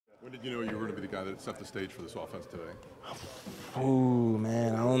When did you know you were going to be the guy that set the stage for this offense today? Ooh,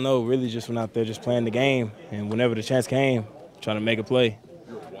 man, I don't know. Really just went out there just playing the game, and whenever the chance came, trying to make a play.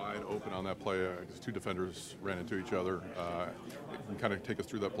 You were wide open on that play. Two defenders ran into each other. Can you kind of take us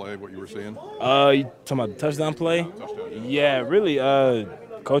through that play, what you were seeing? You talking about the touchdown play? Touchdown. Yeah, really.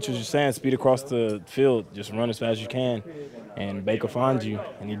 Coach was just saying, speed across the field, just run as fast as you can, and Baker finds you,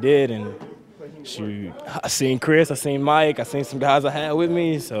 and he did. And shoot, I seen Chris, I seen Mike, I seen some guys I had with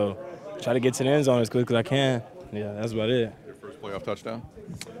me, so try to get to the end zone as quick as I can. Yeah, that's about it. Your first playoff touchdown?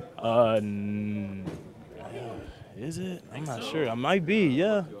 Is it? I'm not sure. I might be.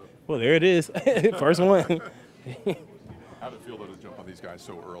 Yeah. Well, there it is. First one. How did it feel to jump on these guys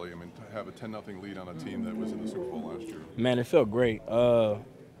so early? I mean, to have a 10-0 lead on a team that was in the Super Bowl last year. Man, it felt great.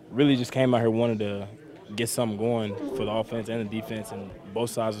 Really just came out here wanted to get something going for the offense and the defense, and both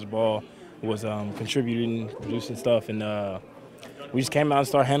sides of the ball was contributing, producing stuff, and we just came out and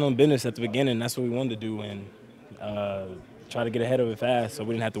started handling business at the beginning. That's what we wanted to do, and try to get ahead of it fast so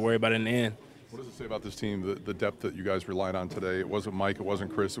we didn't have to worry about it in the end. What does it say about this team, the depth that you guys relied on today? It wasn't Mike, it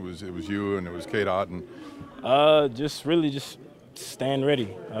wasn't Chris, it was you, and it was K-Dot. Just stand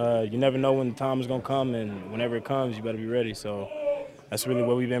ready. You never know when the time is going to come, and whenever it comes, you better be ready. So that's really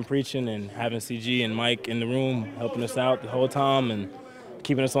what we've been preaching, and having CG and Mike in the room helping us out the whole time and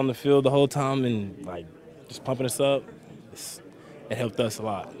keeping us on the field the whole time and, just pumping us up, it helped us a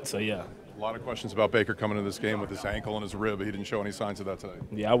lot. So, yeah. A lot of questions about Baker coming into this game with his ankle and his rib. He didn't show any signs of that today.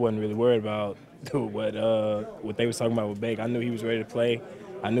 Yeah, I wasn't really worried about what they was talking about with Baker. I knew he was ready to play.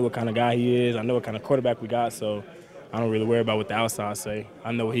 I knew what kind of guy he is. I know what kind of quarterback we got, so I don't really worry about what the outside say.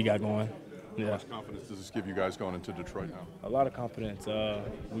 I know what he got going. Yeah. How much confidence does this give you guys going into Detroit now? A lot of confidence.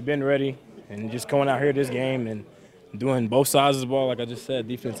 We've been ready, and just going out here this game and doing both sides of the ball, like I just said,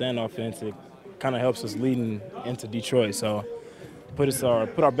 defense and offense, it kind of helps us leading into Detroit. So put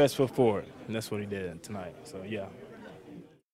our best foot forward, and that's what he did tonight. So, yeah.